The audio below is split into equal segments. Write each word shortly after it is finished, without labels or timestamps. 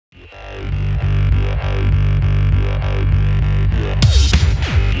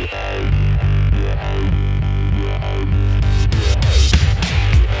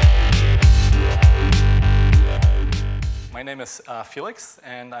name is Felix,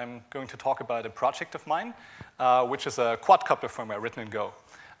 and I'm going to talk about a project of mine, which is a quadcopter firmware written in Go.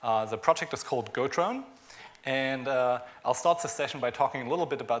 The project is called GoDrone, and I'll start the session by talking a little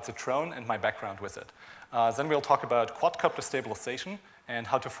bit about the drone and my background with it. Then we'll talk about quadcopter stabilization and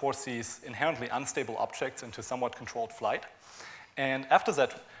how to force these inherently unstable objects into somewhat controlled flight. And after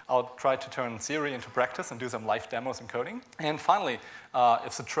that, I'll try to turn theory into practice and do some live demos and coding. And finally,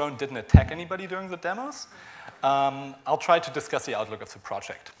 if the drone didn't attack anybody during the demos, I'll try to discuss the outlook of the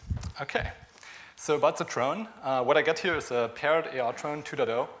project. Okay, so about the drone, what I got here is a paired AR drone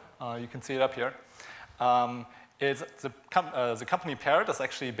 2.0. You can see it up here. The company Parrot is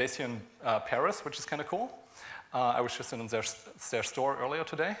actually based here in Paris, which is kind of cool. I was just in their store earlier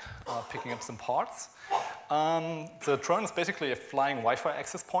today, picking up some parts. The drone is basically a flying Wi-Fi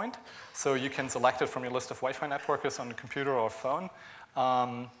access point, so you can select it from your list of Wi-Fi networkers on a computer or phone.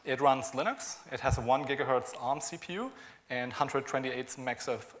 It runs Linux. It has a 1 gigahertz ARM CPU and 128 megs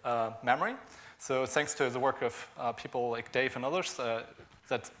of memory. So thanks to the work of people like Dave and others,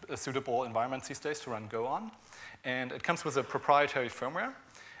 that's a suitable environment these days to run Go on. And it comes with a proprietary firmware.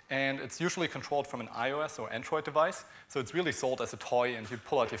 And it's usually controlled from an iOS or Android device. So it's really sold as a toy, and you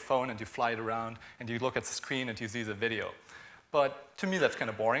pull out your phone and you fly it around, and you look at the screen and you see the video. But to me, that's kind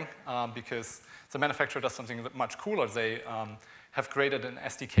of boring, because the manufacturer does something much cooler. They have created an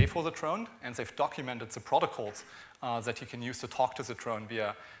SDK for the drone, and they've documented the protocols that you can use to talk to the drone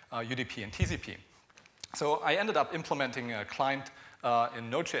via UDP and TCP. So I ended up implementing a client in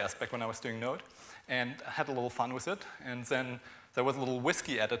Node.js back when I was doing Node, and had a little fun with it. And then there was a little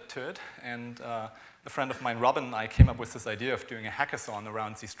whiskey added to it, and a friend of mine, Robin, and I came up with this idea of doing a hackathon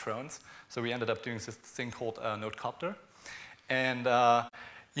around these drones. So we ended up doing this thing called NodeCopter. And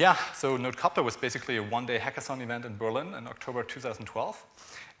yeah, so NodeCopter was basically a one-day hackathon event in Berlin in October 2012.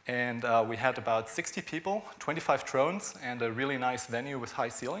 And we had about 60 people, 25 drones, and a really nice venue with high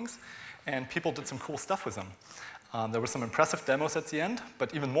ceilings. And people did some cool stuff with them. There were some impressive demos at the end,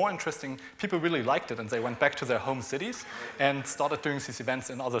 but even more interesting, people really liked it, and they went back to their home cities and started doing these events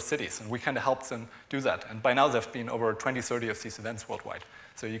in other cities, and we kind of helped them do that. And by now, there have been over 20, 30 of these events worldwide.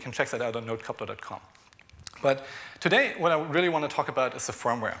 So you can check that out on nodecopter.com. But today, what I really want to talk about is the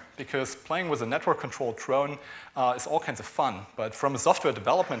firmware, because playing with a network-controlled drone is all kinds of fun. But from a software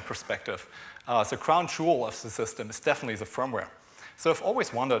development perspective, the crown jewel of the system is definitely the firmware. So I've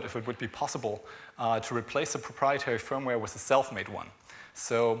always wondered if it would be possible to replace the proprietary firmware with a self-made one.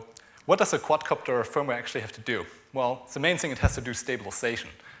 So what does a quadcopter firmware actually have to do? Well, the main thing, it has to do stabilization.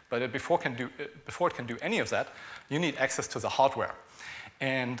 But before it can do any of that, you need access to the hardware.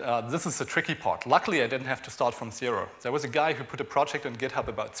 And this is the tricky part. Luckily, I didn't have to start from zero. There was a guy who put a project on GitHub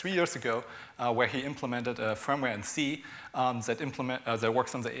about 3 years ago where he implemented a firmware in C that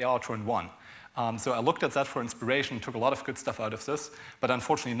works on the AR Drone 1. So I looked at that for inspiration, took a lot of good stuff out of this, but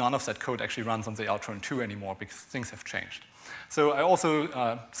unfortunately none of that code actually runs on the Drone 2 anymore because things have changed. So I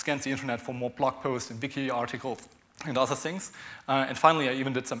also scanned the internet for more blog posts and wiki articles and other things. And finally, I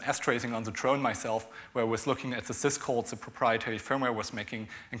even did some S-tracing on the drone myself, where I was looking at the syscalls the proprietary firmware was making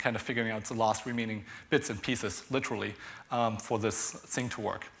and kind of figuring out the last remaining bits and pieces, literally, for this thing to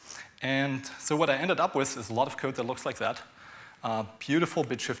work. And so what I ended up with is a lot of code that looks like that. Beautiful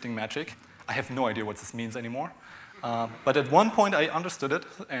bit shifting magic. I have no idea what this means anymore. But at one point, I understood it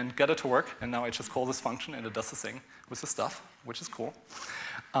and got it to work. And now I just call this function, and it does the thing with the stuff, which is cool.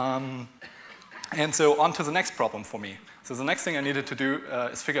 And so on to the next problem for me. So the next thing I needed to do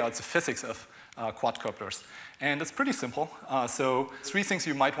is figure out the physics of quadcopters. And it's pretty simple. So 3 things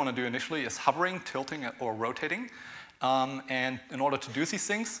you might want to do initially is hovering, tilting, or rotating. And in order to do these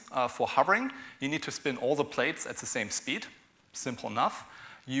things, for hovering, you need to spin all the plates at the same speed. Simple enough.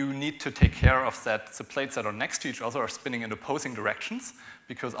 You need to take care of that the plates that are next to each other are spinning in opposing directions,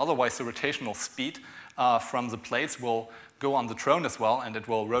 because otherwise the rotational speed from the plates will go on the drone as well, and it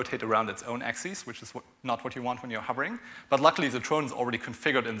will rotate around its own axis, which is not what you want when you're hovering. But luckily, the drone is already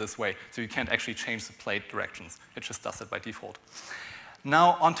configured in this way, so you can't actually change the plate directions. It just does it by default.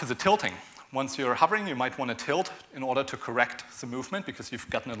 Now, onto the tilting. Once you're hovering, you might want to tilt in order to correct the movement because you've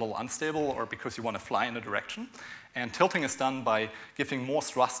gotten a little unstable or because you want to fly in a direction. And tilting is done by giving more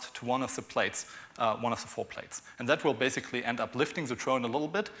thrust to one of the plates, one of the 4 plates. And that will basically end up lifting the drone a little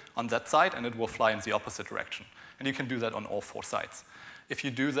bit on that side, and it will fly in the opposite direction. And you can do that on all 4 sides. If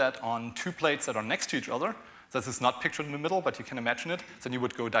you do that on 2 plates that are next to each other, this is not pictured in the middle, but you can imagine it, then you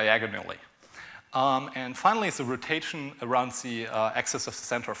would go diagonally. And finally, the rotation around the axis of the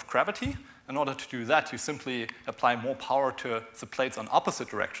center of gravity. In order to do that, you simply apply more power to the plates on opposite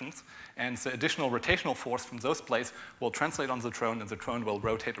directions, and the additional rotational force from those plates will translate on the drone, and the drone will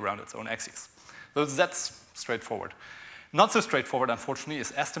rotate around its own axis. So that's straightforward. Not so straightforward, unfortunately,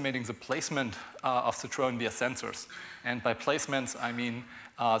 is estimating the placement of the drone via sensors. And by placements, I mean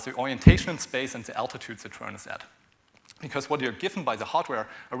the orientation in space and the altitude the drone is at. Because what you're given by the hardware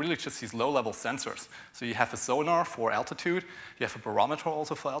are really just these low-level sensors. So you have a sonar for altitude, you have a barometer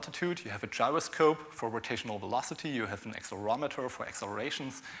also for altitude, you have a gyroscope for rotational velocity, you have an accelerometer for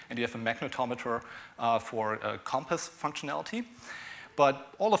accelerations, and you have a magnetometer for compass functionality.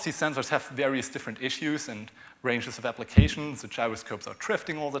 But all of these sensors have various different issues and ranges of applications. The gyroscopes are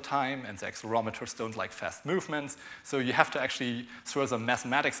drifting all the time, and the accelerometers don't like fast movements. So you have to actually throw some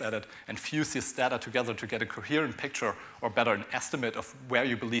mathematics at it and fuse this data together to get a coherent picture, or better, an estimate of where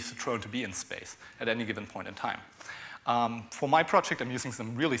you believe the drone to be in space at any given point in time. For my project, I'm using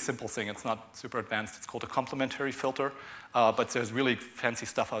some really simple thing. It's not super advanced. It's called a complementary filter. But there's really fancy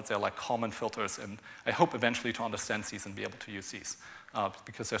stuff out there like Kalman filters, and I hope eventually to understand these and be able to use these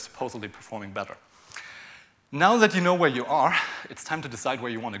because they're supposedly performing better. Now that you know where you are, it's time to decide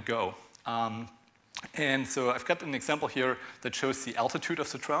where you want to go. And so I've got an example here that shows the altitude of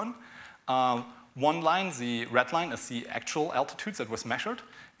the drone. One line, the red line, is the actual altitude that was measured,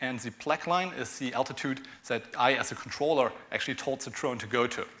 and the black line is the altitude that I, as a controller, actually told the drone to go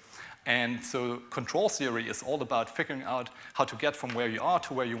to. And so control theory is all about figuring out how to get from where you are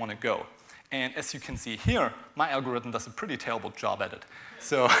to where you want to go. And as you can see here, my algorithm does a pretty terrible job at it.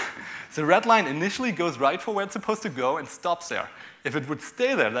 So the red line initially goes right for where it's supposed to go and stops there. If it would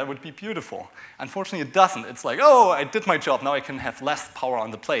stay there, that would be beautiful. Unfortunately, it doesn't. It's like, oh, I did my job. Now I can have less power on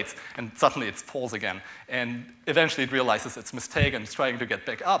the plates. And suddenly it falls again. And eventually it realizes its mistake and it's trying to get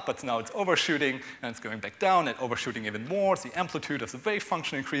back up, but now it's overshooting and it's going back down and overshooting even more. The amplitude of the wave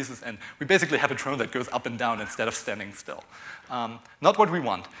function increases, and we basically have a drone that goes up and down instead of standing still. Not what we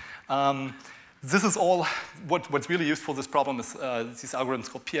want. This is all, what's really used for this problem is these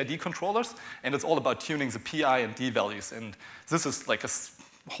algorithms called PID controllers, and it's all about tuning the PI and D values. And this is like a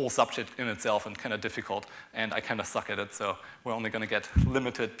whole subject in itself and kind of difficult, and I kind of suck at it, so we're only going to get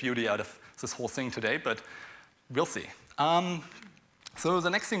limited beauty out of this whole thing today, but we'll see. So the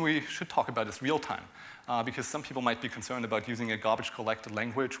next thing we should talk about is real-time, because some people might be concerned about using a garbage collector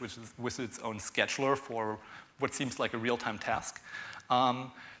language, which is with its own scheduler for what seems like a real-time task.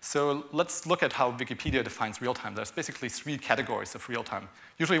 So let's look at how Wikipedia defines real-time. There's basically 3 categories of real-time.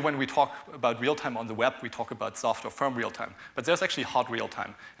 Usually when we talk about real-time on the web, we talk about soft or firm real-time. But there's actually hard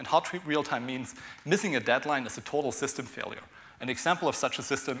real-time. And hard real-time means missing a deadline is a total system failure. An example of such a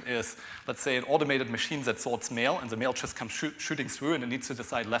system is, let's say, an automated machine that sorts mail, and the mail just comes shooting through, and it needs to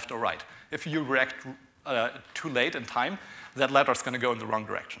decide left or right. If you react too late in time, that letter is going to go in the wrong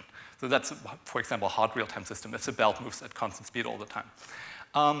direction. So that's, for example, a hard real-time system if the belt moves at constant speed all the time.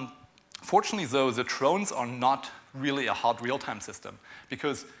 Fortunately, though, the drones are not really a hard real-time system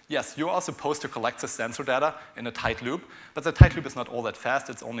because, yes, you are supposed to collect the sensor data in a tight loop, but the tight loop is not all that fast.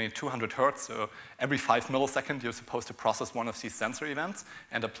 It's only 200 hertz, so every 5 milliseconds, you're supposed to process one of these sensor events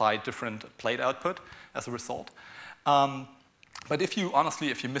and apply different plate output as a result. But if you, honestly,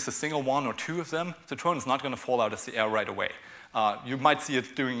 if you miss a single one or 2 of them, the drone is not going to fall out of the air right away. You might see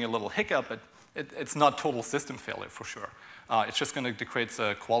it doing a little hiccup, but it's not total system failure for sure. It's just going to degrade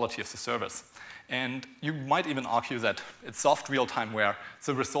the quality of the service. And you might even argue that it's soft real-time where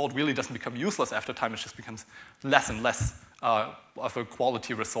the result really doesn't become useless after time. It just becomes less and less of a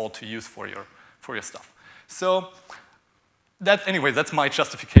quality result to use for your stuff. So anyway, that's my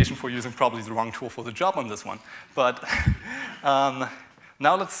justification for using probably the wrong tool for the job on this one. But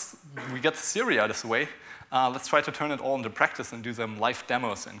now we get the theory out of the way. Let's try to turn it all into practice and do some live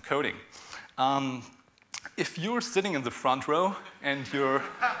demos and coding. If you're sitting in the front row and you're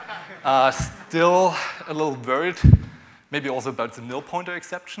still a little worried, maybe also about the nil pointer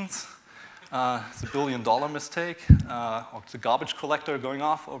exceptions, the $1 billion mistake, or the garbage collector going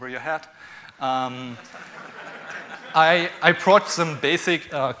off over your head, I brought some basic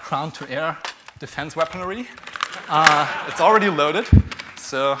ground-to-air defense weaponry. It's already loaded,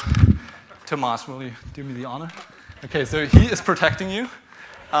 so Tomas, will you do me the honor? Okay, so he is protecting you.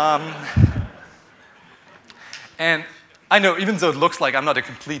 And I know, even though it looks like I'm not a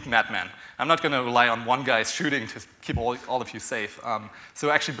complete madman, I'm not going to rely on one guy's shooting to keep all of you safe.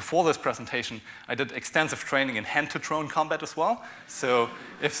 So actually, before this presentation, I did extensive training in hand-to-drone combat as well. So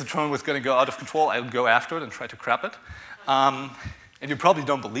if the drone was going to go out of control, I would go after it and try to crap it. And you probably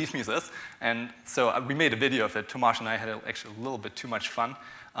don't believe me this. And so we made a video of it. Tomas and I had actually a little bit too much fun.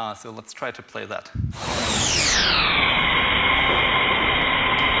 So let's try to play that.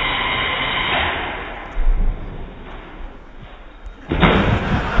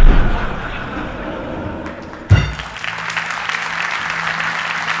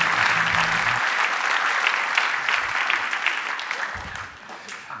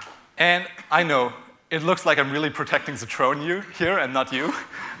 And I know, it looks like I'm really protecting the drone here and not you.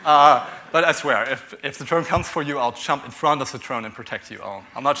 But I swear, if the drone comes for you, I'll jump in front of the drone and protect you.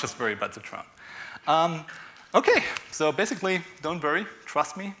 I'll not just worry about the drone. OK, so basically, don't worry.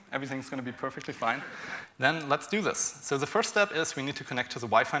 Trust me. Everything's going to be perfectly fine. Then let's do this. So the first step is we need to connect to the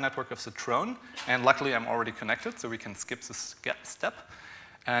Wi-Fi network of the drone. And luckily, I'm already connected, so we can skip this step.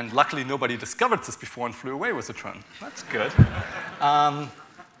 And luckily, nobody discovered this before and flew away with the drone. That's good.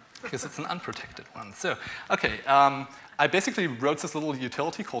 Because it's an unprotected one. So, OK, I basically wrote this little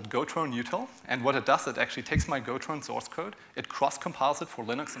utility called GoDrone util. And what it does, it actually takes my GoDrone source code, it cross-compiles it for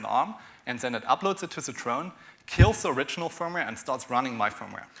Linux and ARM, and then it uploads it to the drone, kills the original firmware, and starts running my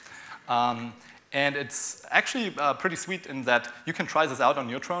firmware. And it's actually pretty sweet in that you can try this out on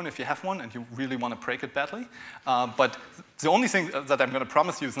your drone if you have one and you really want to break it badly. But the only thing that I'm going to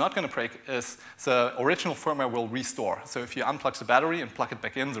promise you is not going to break is the original firmware will restore. So if you unplug the battery and plug it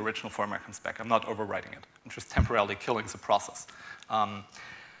back in, the original firmware comes back. I'm not overwriting it. I'm just temporarily killing the process.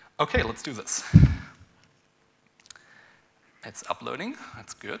 OK, let's do this. It's uploading.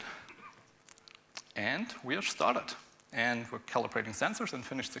 That's good. And we are started. And we're calibrating sensors and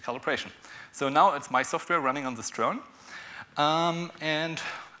finished the calibration. So now it's my software running on this drone. And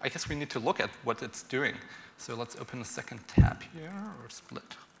I guess we need to look at what it's doing. So let's open a second tab here, or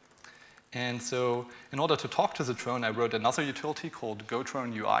split. And so in order to talk to the drone, I wrote another utility called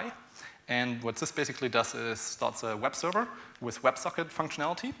GoDrone UI. And what this basically does is starts a web server with WebSocket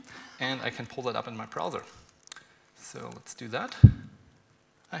functionality. And I can pull that up in my browser. So let's do that.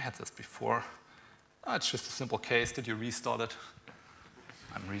 I had this before. It's just a simple case. Did you restart it?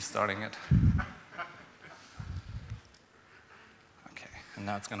 I'm restarting it. OK, and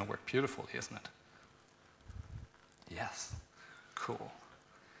now it's going to work beautifully, isn't it? Yes. Cool.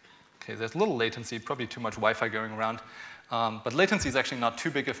 OK, there's a little latency, probably too much Wi-Fi going around. But latency is actually not too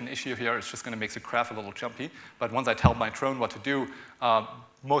big of an issue here. It's just going to make the graph a little jumpy. But once I tell my drone what to do,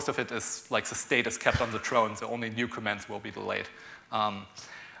 most of it is like the state is kept on the drone, so only new commands will be delayed.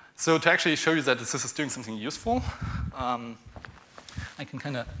 So to actually show you that this is doing something useful, I can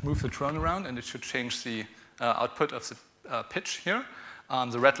kind of move the drone around, and it should change the output of the pitch here.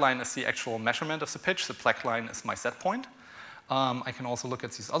 The red line is the actual measurement of the pitch. The black line is my set point. I can also look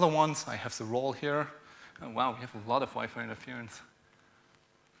at these other ones. I have the roll here. Oh, wow, we have a lot of Wi-Fi interference.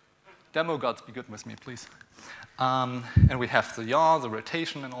 Demo gods, be good with me, please. And we have the yaw, the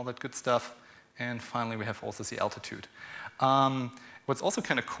rotation, and all that good stuff. And finally, we have also the altitude. What's also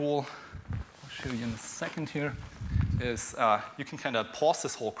kind of cool, I'll show you in a second here, is you can kind of pause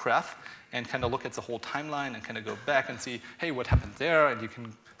this whole graph and kind of look at the whole timeline and kind of go back and see, hey, what happened there? And you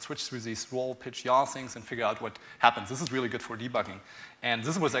can switch through these roll, pitch, yaw things and figure out what happens. This is really good for debugging. And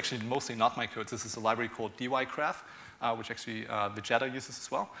this was actually mostly not my code. This is a library called dYgraph, which actually Vegeta uses as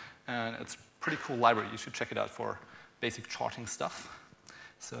well. And it's a pretty cool library. You should check it out for basic charting stuff.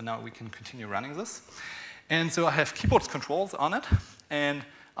 So now we can continue running this. And so I have keyboard controls on it, and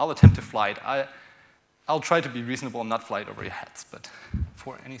I'll attempt to fly it. I'll try to be reasonable and not fly it over your heads, but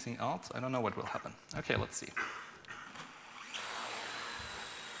for anything else, I don't know what will happen. OK, let's see.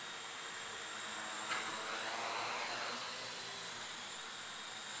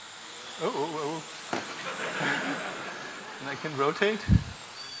 Oh. And I can rotate?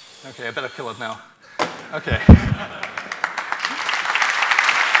 OK, I better kill it now. OK.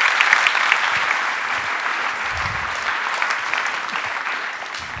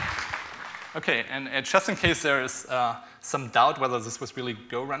 OK, and just in case there is some doubt whether this was really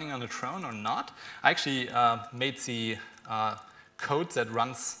Go running on the drone or not, I actually made the code that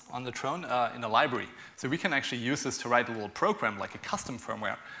runs on the drone in a library. So we can actually use this to write a little program, like a custom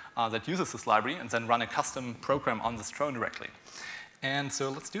firmware, that uses this library and then run a custom program on this drone directly. And so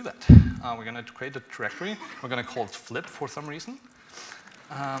let's do that. We're going to create a directory. We're going to call it flip for some reason.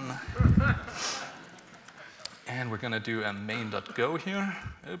 And we're going to do a main.go here.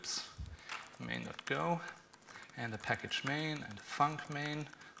 Oops. Main.go, and a package main, and a func main,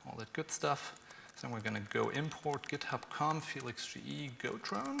 all that good stuff. So we're going to go import github.com Felix Ge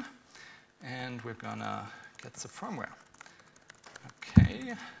GoDrone, and we're going to get the firmware.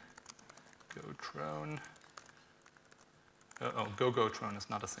 OK, GoDrone. GoDrone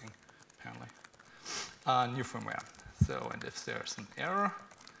is not a thing, apparently. New firmware. So, and if there's an error,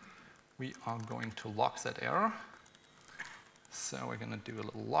 we are going to lock that error. So we're going to do a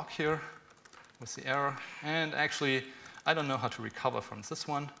little lock here with the error. And actually, I don't know how to recover from this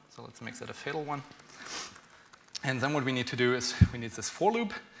one, so let's make that a fatal one. And then what we need to do is we need this for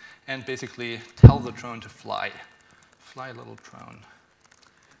loop and basically tell the drone to fly. Fly, little drone.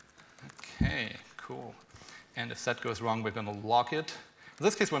 OK, cool. And if that goes wrong, we're going to lock it. In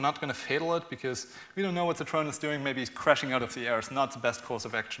this case, we're not going to fatal it because we don't know what the drone is doing. Maybe crashing out of the air is not the best course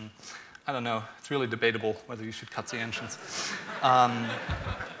of action. I don't know. It's really debatable whether you should cut the engines.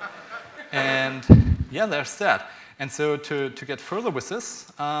 And yeah, there's that. And so to get further with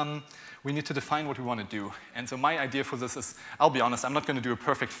this, we need to define what we want to do. And so my idea for this is, I'll be honest, I'm not going to do a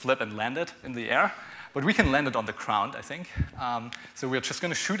perfect flip and land it in the air. But we can land it on the ground, I think. So we're just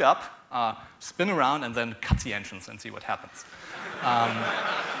going to shoot up, spin around, and then cut the engines and see what happens.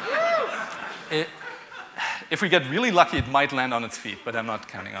 If we get really lucky, it might land on its feet, but I'm not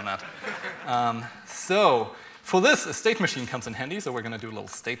counting on that. So for this, a state machine comes in handy. So we're going to do a little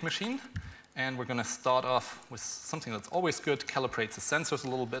state machine. And we're going to start off with something that's always good, calibrate the sensors a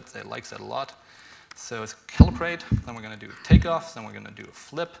little bit. They like that a lot. So it's calibrate. Then we're going to do takeoff. Then we're going to do a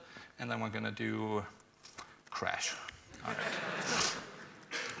flip. And then we're going to do crash. All right.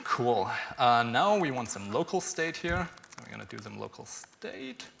 Cool. Now we want some local state here. So we're going to do some local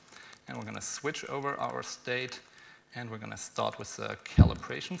state. And we're going to switch over our state. And we're going to start with the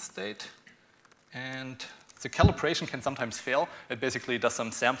calibration state. And the calibration can sometimes fail. It basically does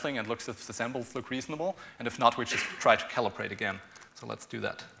some sampling and looks if the samples look reasonable. And if not, we just try to calibrate again. So let's do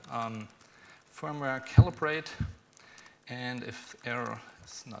that. Firmware calibrate. And if error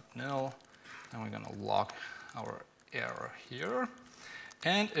is not nil, then we're going to log our error here.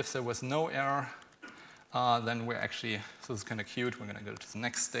 And if there was no error, then we're actually, so this is kind of cute, we're going to go to the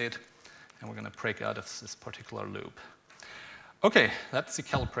next state, and we're going to break out of this particular loop. OK, that's the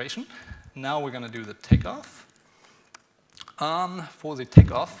calibration. Now we're going to do the takeoff. For the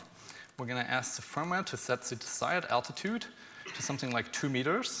takeoff, we're going to ask the firmware to set the desired altitude to something like 2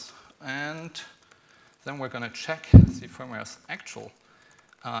 meters. And then we're going to check the firmware's actual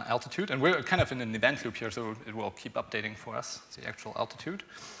altitude. And we're kind of in an event loop here, so it will keep updating for us the actual altitude.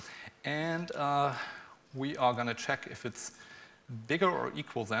 And we are going to check if it's bigger or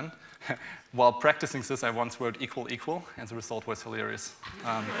equal than. While practicing this, I once wrote equal, and the result was hilarious.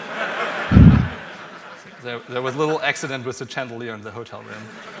 There was a little accident with the chandelier in the hotel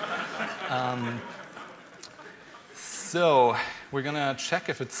room. So we're going to check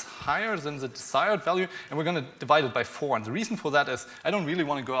if it's higher than the desired value, and we're going to divide it by 4. And the reason for that is I don't really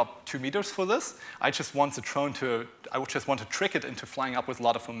want to go up 2 meters for this. I just want the drone to, I just want to trick it into flying up with a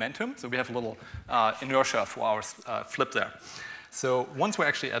lot of momentum. So we have a little inertia for our flip there. So once we're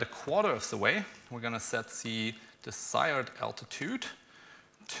actually at a quarter of the way, we're going to set the desired altitude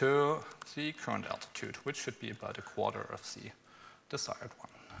to the current altitude, which should be about a quarter of the desired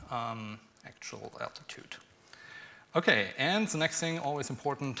one, actual altitude. OK, and the next thing, always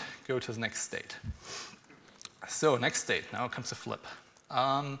important, go to the next state. So next state, now comes the flip.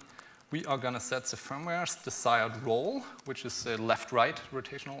 We are going to set the firmware's desired roll, which is the left-right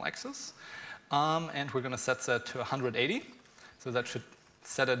rotational axis. And we're going to set that to 180. So that should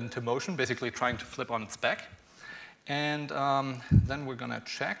set it into motion, basically trying to flip on its back. And then we're going to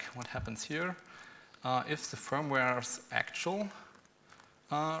check what happens here. If the firmware's actual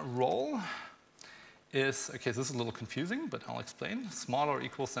roll is, OK, this is a little confusing, but I'll explain, smaller or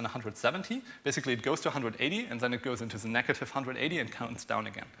equals than 170. Basically, it goes to 180, and then it goes into the negative 180 and counts down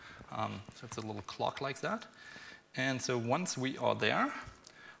again. So it's a little clock like that. And so once we are there,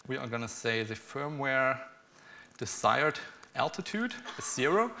 we are going to say the firmware desired altitude is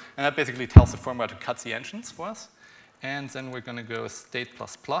 0, and that basically tells the firmware to cut the engines for us. And then we're going to go state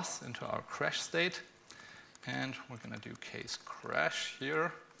 ++ into our crash state, and we're going to do case crash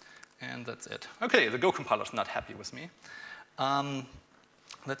here, and that's it. OK, the Go compiler's not happy with me.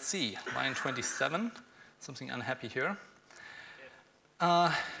 Let's see, line 27, something unhappy here.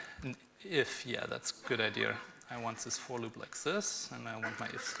 If, yeah, that's a good idea. I want this for loop like this, and I want my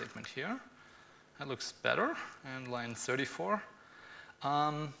if statement here. That looks better. And line 34.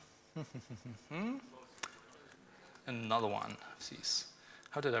 Another one of these.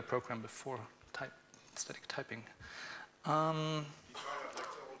 How did I program before static typing?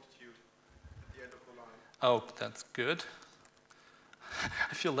 Oh, that's good.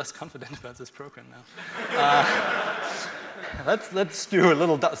 I feel less confident about this program now. Let's do a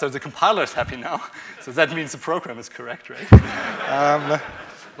little, so the compiler is happy now. So that means the program is correct, right?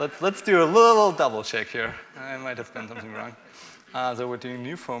 Let's do a little double check here. I might have done something wrong. So we're doing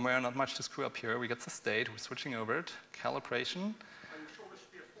new firmware, not much to screw up here. We got the state, we're switching over it. Calibration. Are you sure there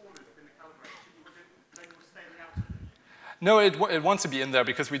should be a for loop in the calibration? Then we'll stay in the altitude? No, it wants to be in there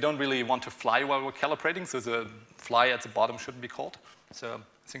because we don't really want to fly while we're calibrating, so the fly at the bottom shouldn't be called. So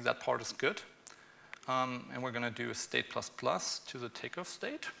I think that part is good. And we're going to do a state ++ to the takeoff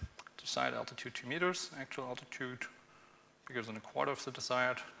state. Desired altitude 2 meters, actual altitude bigger than a quarter of the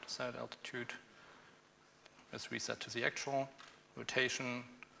desired altitude. Let's reset to the actual. rotation,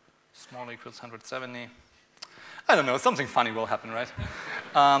 small equals 170. I don't know, something funny will happen, right?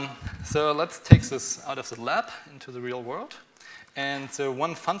 So let's take this out of the lab into the real world. And so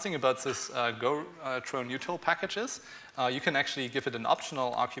one fun thing about this GoDrone util package is you can actually give it an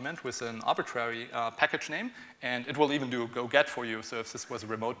optional argument with an arbitrary package name, and it will even do go get for you. So if this was a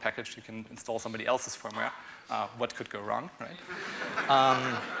remote package, you can install somebody else's firmware. What could go wrong, right?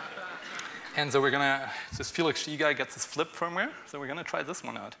 And so we're gonna, this Felix G guy gets this flip firmware, so we're gonna try this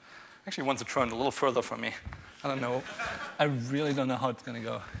one out. Actually wants to turn a little further from me. I don't know. I really don't know how it's gonna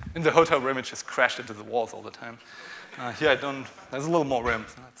go. In the hotel room, it just crashed into the walls all the time. Here I don't, there's a little more room.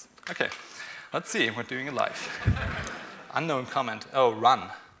 So that's, okay, let's see, we're doing it live. Unknown comment, oh, run,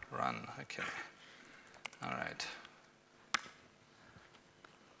 okay. All right.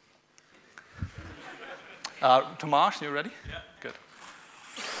 Tomasz, you ready? Yeah. Good.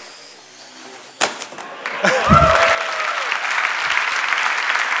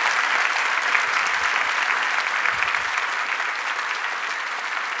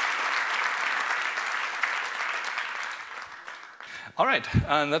 All right,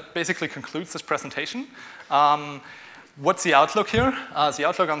 and that basically concludes this presentation. What's the outlook here? The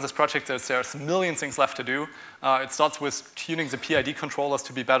outlook on this project is there's a million things left to do. It starts with tuning the PID controllers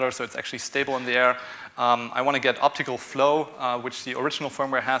to be better so it's actually stable in the air. I want to get optical flow, which the original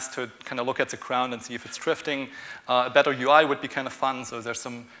firmware has, to kind of look at the ground and see if it's drifting. A better UI would be kind of fun, so there's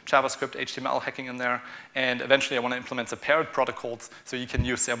some JavaScript, HTML hacking in there. And eventually I want to implement the paired protocols so you can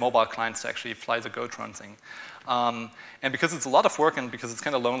use their mobile clients to actually fly the GoDrone thing. And because it's a lot of work and because it's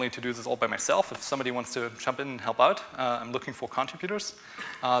kind of lonely to do this all by myself, if somebody wants to jump in and help out, I'm looking for contributors.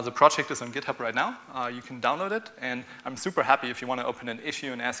 The project is on GitHub right now. You can download it, and I'm super happy if you want to open an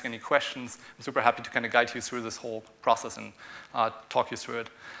issue and ask any questions. I'm super happy to kind of guide you through this whole process and talk you through it.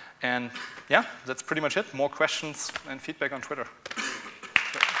 And yeah, that's pretty much it. More questions and feedback on Twitter.